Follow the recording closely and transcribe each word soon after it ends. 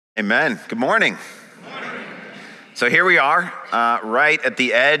Amen. Good morning. So here we are, right at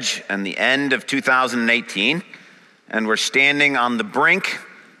the edge and the end of 2018, and we're standing on the brink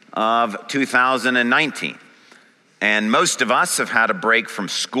of 2019. And most of us have had a break from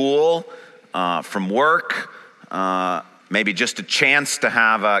school, from work, maybe just a chance to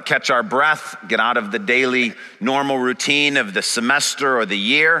have catch our breath, get out of the daily normal routine of the semester or the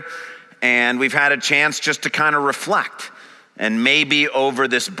year, and we've had a chance just to kind of reflect. And maybe over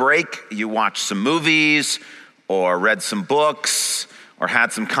this break, you watched some movies or read some books or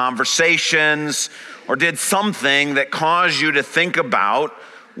had some conversations or did something that caused you to think about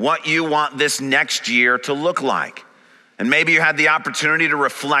what you want this next year to look like. And maybe you had the opportunity to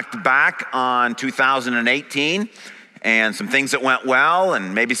reflect back on 2018 and some things that went well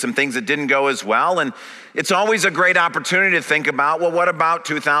and maybe some things that didn't go as well. And it's always a great opportunity to think about, well, what about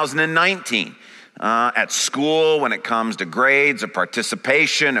 2019? At school, when it comes to grades or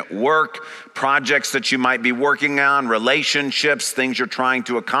participation, at work, projects that you might be working on, relationships, things you're trying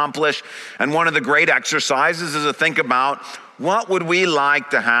to accomplish. And one of the great exercises is to think about, what would we like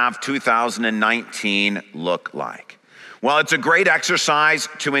to have 2019 look like? Well, it's a great exercise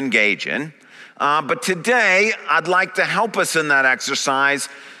to engage in, but today I'd like to help us in that exercise,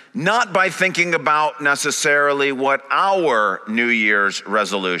 not by thinking about necessarily what our New Year's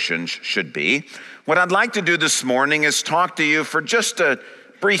resolutions should be. What I'd like to do this morning is talk to you for just a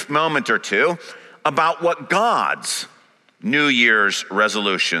brief moment or two about what God's New Year's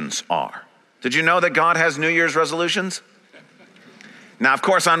resolutions are. Did you know that God has New Year's resolutions? Now, of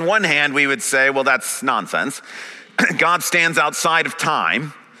course, on one hand, we would say, well, that's nonsense. God stands outside of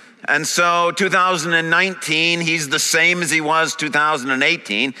time. And so 2019, he's the same as he was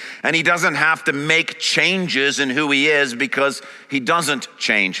 2018, and he doesn't have to make changes in who he is because he doesn't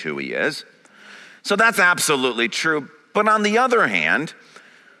change who he is. So that's absolutely true. But on the other hand,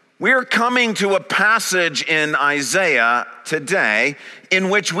 we're coming to a passage in Isaiah today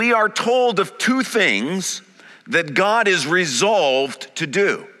in which we are told of two things that God is resolved to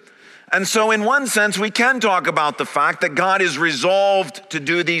do. And so in one sense, we can talk about the fact that God is resolved to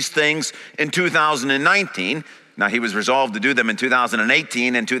do these things in 2019. Now, he was resolved to do them in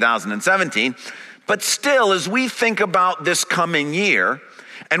 2018 and 2017. But still, as we think about this coming year,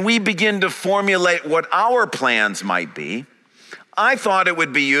 and we begin to formulate what our plans might be, I thought it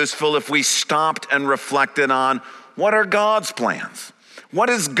would be useful if we stopped and reflected on what are God's plans? What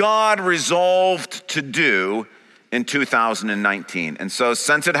is God resolved to do in 2019? And so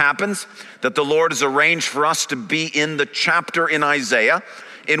since it happens that the Lord has arranged for us to be in the chapter in Isaiah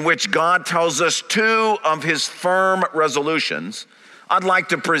in which God tells us two of his firm resolutions, I'd like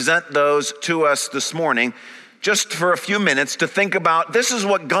to present those to us this morning just for a few minutes to think about this is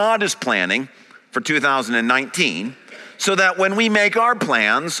what God is planning for 2019 so that when we make our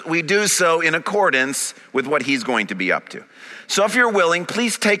plans, we do so in accordance with what he's going to be up to. So if you're willing,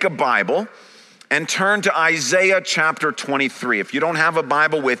 please take a Bible and turn to Isaiah chapter 23. If you don't have a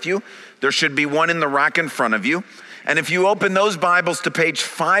Bible with you, there should be one in the rack in front of you. And if you open those Bibles to page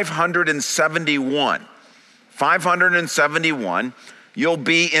 571, you'll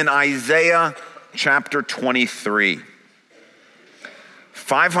be in Isaiah chapter 23.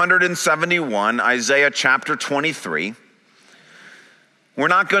 571, Isaiah chapter 23. We're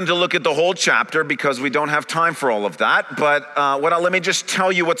not going to look at the whole chapter because we don't have time for all of that, but let me just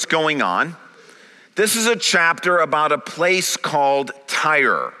tell you what's going on. This is a chapter about a place called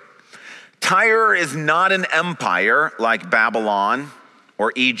Tyre. Tyre is not an empire like Babylon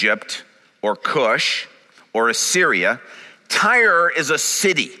or Egypt or Cush or Assyria. Tyre is a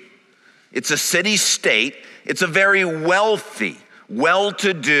city. It's a city-state. It's a very wealthy,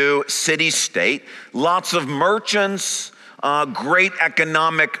 well-to-do city-state. Lots of merchants, great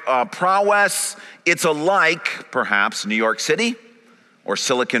economic prowess. It's alike, perhaps, New York City or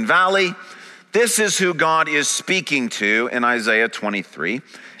Silicon Valley. This is who God is speaking to in Isaiah 23.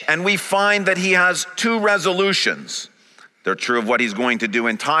 And we find that he has two resolutions. They're true of what he's going to do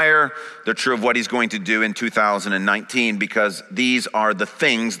in Tyre. They're true of what he's going to do in 2019 because these are the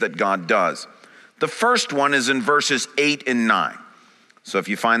things that God does. The first one is in verses 8 and 9. So if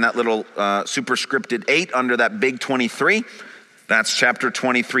you find that little superscripted 8 under that big 23, that's chapter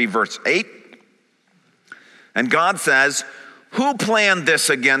 23, verse 8. And God says, "Who planned this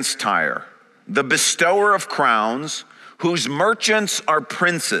against Tyre? The bestower of crowns, whose merchants are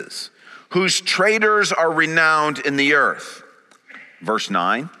princes, whose traders are renowned in the earth." Verse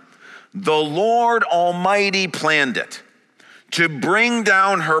 9, "The Lord Almighty planned it, to bring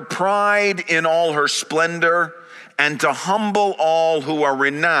down her pride in all her splendor and to humble all who are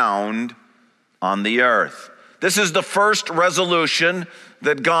renowned on the earth." This is the first resolution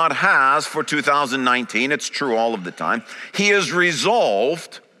that God has for 2019, it's true all of the time. He is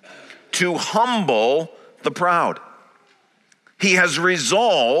resolved to humble the proud. He has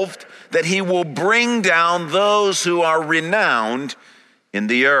resolved that he will bring down those who are renowned in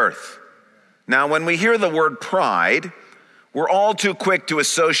the earth. Now, when we hear the word pride, we're all too quick to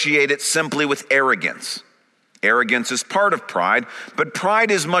associate it simply with arrogance. Arrogance is part of pride, but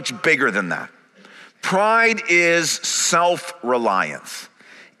pride is much bigger than that. Pride is self-reliance.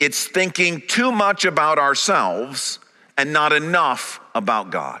 It's thinking too much about ourselves and not enough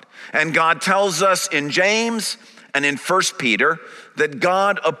about God. And God tells us in James and in 1 Peter that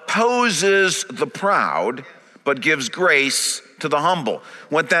God opposes the proud, but gives grace to the humble.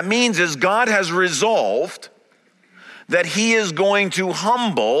 What that means is God has resolved that he is going to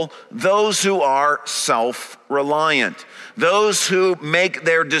humble those who are self-reliant, those who make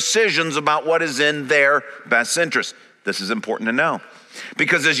their decisions about what is in their best interest. This is important to know,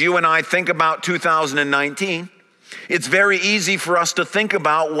 because as you and I think about 2019, it's very easy for us to think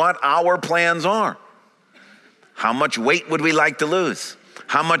about what our plans are. How much weight would we like to lose?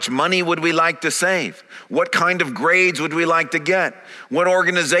 How much money would we like to save? What kind of grades would we like to get? What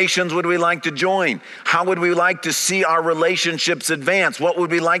organizations would we like to join? How would we like to see our relationships advance? What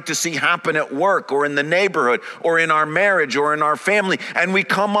would we like to see happen at work or in the neighborhood or in our marriage or in our family? And we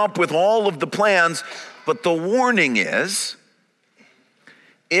come up with all of the plans, but the warning is,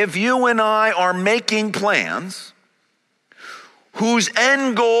 if you and I are making plans whose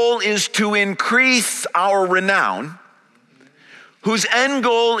end goal is to increase our renown, whose end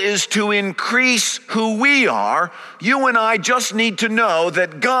goal is to increase who we are, you and I just need to know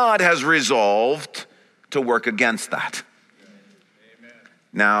that God has resolved to work against that. Amen.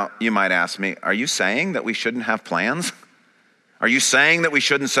 Now, you might ask me, are you saying that we shouldn't have plans? Are you saying that we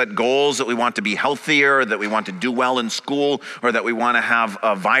shouldn't set goals, that we want to be healthier, that we want to do well in school, or that we want to have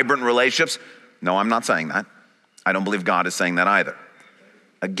vibrant relationships? No, I'm not saying that. I don't believe God is saying that either.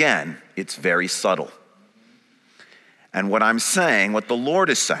 Again, it's very subtle. And what I'm saying, what the Lord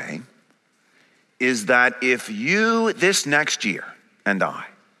is saying, is that if you this next year and I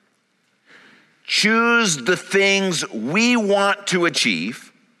choose the things we want to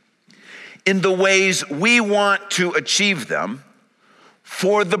achieve in the ways we want to achieve them,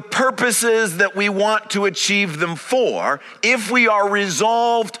 for the purposes that we want to achieve them for, if we are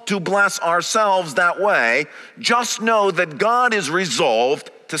resolved to bless ourselves that way, just know that God is resolved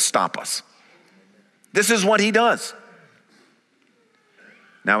to stop us. This is what he does.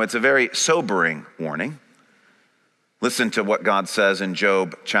 Now, it's a very sobering warning. Listen to what God says in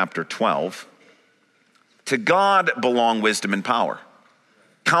Job chapter 12. To God belong wisdom and power.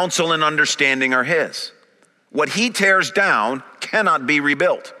 Counsel and understanding are his. What he tears down cannot be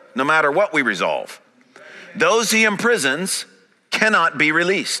rebuilt, no matter what we resolve. Those he imprisons cannot be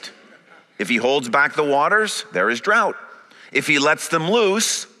released. If he holds back the waters, there is drought. If he lets them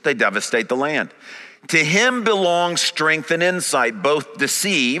loose, they devastate the land. To him belongs strength and insight. Both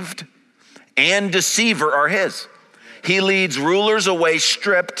deceived and deceiver are his. He leads rulers away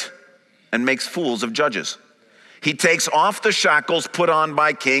stripped and makes fools of judges. He takes off the shackles put on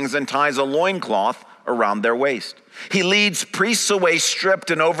by kings and ties a loincloth around their waist. He leads priests away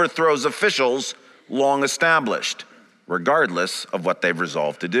stripped and overthrows officials long established, regardless of what they've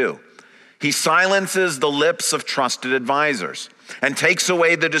resolved to do. He silences the lips of trusted advisors and takes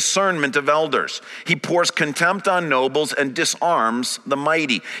away the discernment of elders. He pours contempt on nobles and disarms the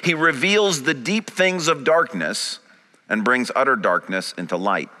mighty. He reveals the deep things of darkness and brings utter darkness into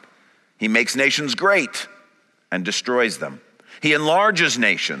light. He makes nations great and destroys them. He enlarges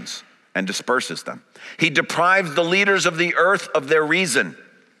nations and disperses them. He deprives the leaders of the earth of their reason.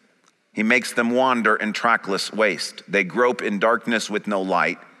 He makes them wander in trackless waste. They grope in darkness with no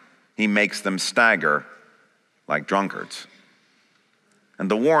light. He makes them stagger like drunkards. And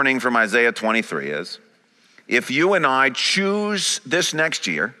the warning from Isaiah 23 is, if you and I choose this next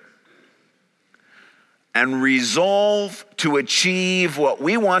year and resolve to achieve what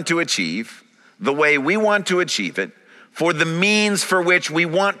we want to achieve, the way we want to achieve it, for the means for which we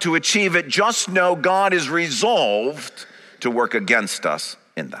want to achieve it, just know God is resolved to work against us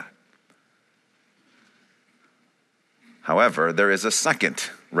in that. However, there is a second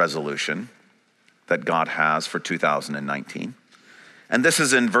resolution that God has for 2019. And this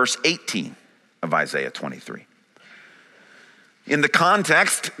is in verse 18 of Isaiah 23. In the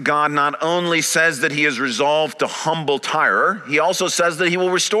context, God not only says that he is resolved to humble Tyre, he also says that he will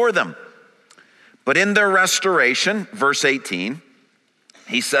restore them. But in their restoration, verse 18,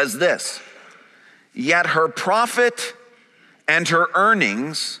 he says this, yet her profit and her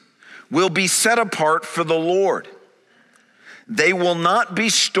earnings will be set apart for the Lord. They will not be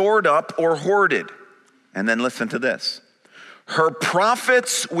stored up or hoarded. And then listen to this. Her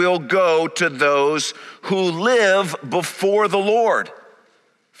profits will go to those who live before the Lord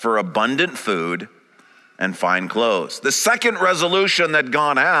for abundant food and fine clothes. The second resolution that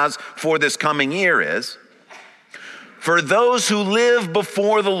God has for this coming year is, for those who live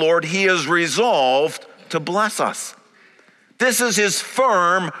before the Lord, he is resolved to bless us. This is his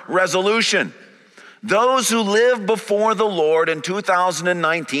firm resolution. Those who live before the Lord in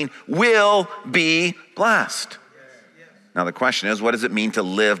 2019 will be blessed. Now the question is, what does it mean to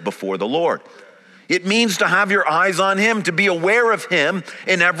live before the Lord? It means to have your eyes on him, to be aware of him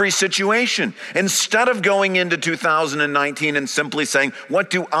in every situation. Instead of going into 2019 and simply saying, what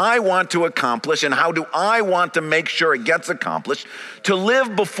do I want to accomplish and how do I want to make sure it gets accomplished? To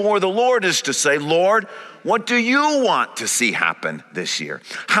live before the Lord is to say, Lord, what do you want to see happen this year?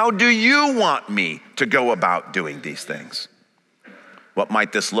 How do you want me to go about doing these things? What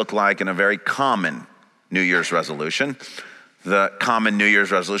might this look like in a very common New Year's resolution? The common New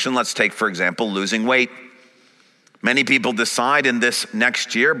Year's resolution, let's take, for example, losing weight. Many people decide in this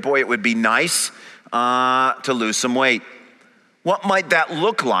next year, boy, it would be nice to lose some weight. What might that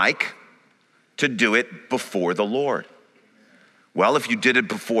look like to do it before the Lord? Well, if you did it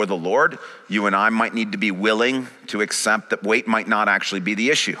before the Lord, you and I might need to be willing to accept that weight might not actually be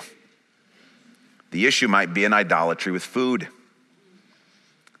the issue. The issue might be an idolatry with food.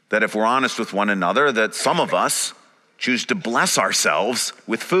 That if we're honest with one another, that some of us choose to bless ourselves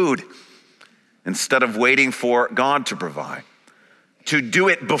with food instead of waiting for God to provide. To do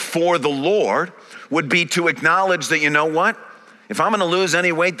it before the Lord would be to acknowledge that, you know what? If I'm going to lose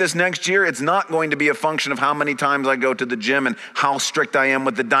any weight this next year, it's not going to be a function of how many times I go to the gym and how strict I am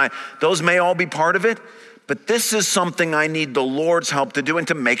with the diet. Those may all be part of it, but this is something I need the Lord's help to do and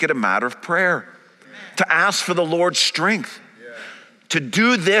to make it a matter of prayer, to ask for the Lord's strength. To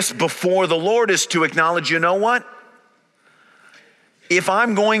do this before the Lord is to acknowledge, you know what? If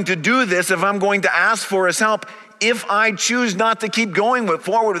I'm going to do this, if I'm going to ask for his help, if I choose not to keep going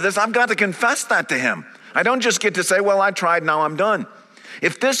forward with this, I've got to confess that to him. I don't just get to say, well, I tried, now I'm done.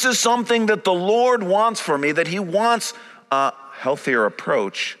 If this is something that the Lord wants for me, that he wants a healthier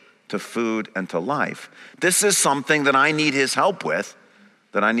approach to food and to life, this is something that I need his help with,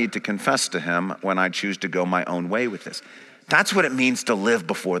 that I need to confess to him when I choose to go my own way with this. That's what it means to live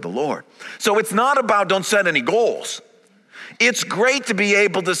before the Lord. So it's not about don't set any goals. It's great to be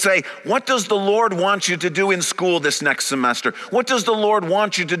able to say, what does the Lord want you to do in school this next semester? What does the Lord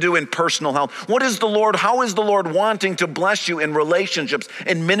want you to do in personal health? How is the Lord wanting to bless you in relationships,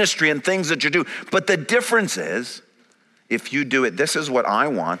 in ministry, and things that you do? But the difference is, if you do it, this is what I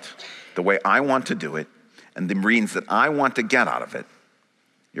want, the way I want to do it, and the means that I want to get out of it,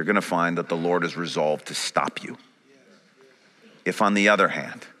 you're going to find that the Lord is resolved to stop you. If, on the other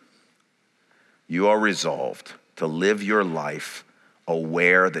hand, you are resolved to live your life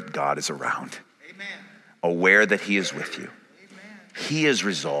aware that God is around, amen, aware that he is with you, amen, he is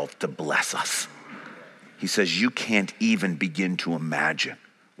resolved to bless us. He says, you can't even begin to imagine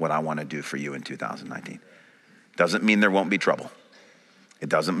what I want to do for you in 2019. Doesn't mean there won't be trouble. It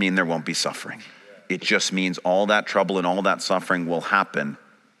doesn't mean there won't be suffering. It just means all that trouble and all that suffering will happen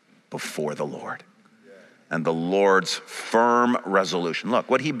before the Lord. And the Lord's firm resolution. Look,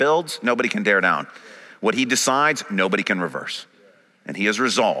 what he builds, nobody can tear down. What he decides, nobody can reverse. And he is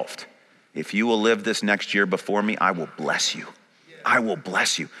resolved. If you will live this next year before me, I will bless you. I will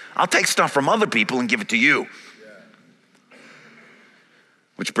bless you. I'll take stuff from other people and give it to you.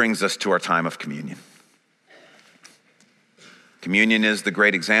 Which brings us to our time of communion. Communion is the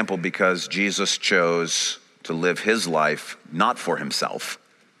great example because Jesus chose to live his life not for himself,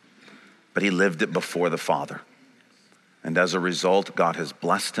 but he lived it before the Father. And as a result, God has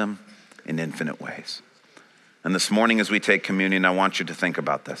blessed him in infinite ways. And this morning as we take communion, I want you to think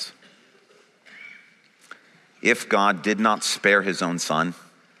about this. If God did not spare his own son,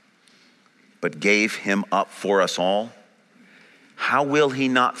 but gave him up for us all, how will he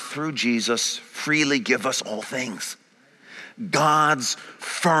not through Jesus freely give us all things? God's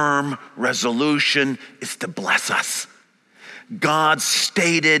firm resolution is to bless us. God's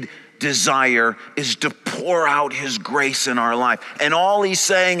stated desire is to pour out his grace in our life. And all he's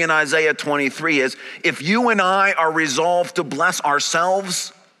saying in Isaiah 23 is, if you and I are resolved to bless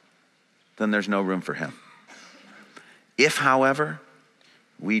ourselves, then there's no room for him. If, however,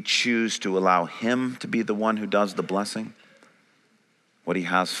 we choose to allow him to be the one who does the blessing, what he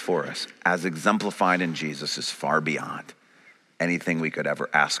has for us, as exemplified in Jesus, is far beyond anything we could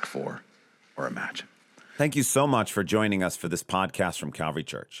ever ask for or imagine. Thank you so much for joining us for this podcast from Calvary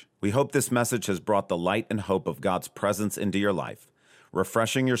Church. We hope this message has brought the light and hope of God's presence into your life,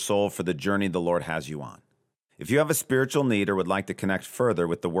 refreshing your soul for the journey the Lord has you on. If you have a spiritual need or would like to connect further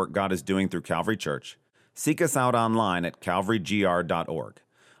with the work God is doing through Calvary Church, seek us out online at calvarygr.org.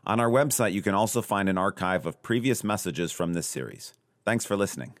 On our website, you can also find an archive of previous messages from this series. Thanks for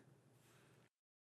listening.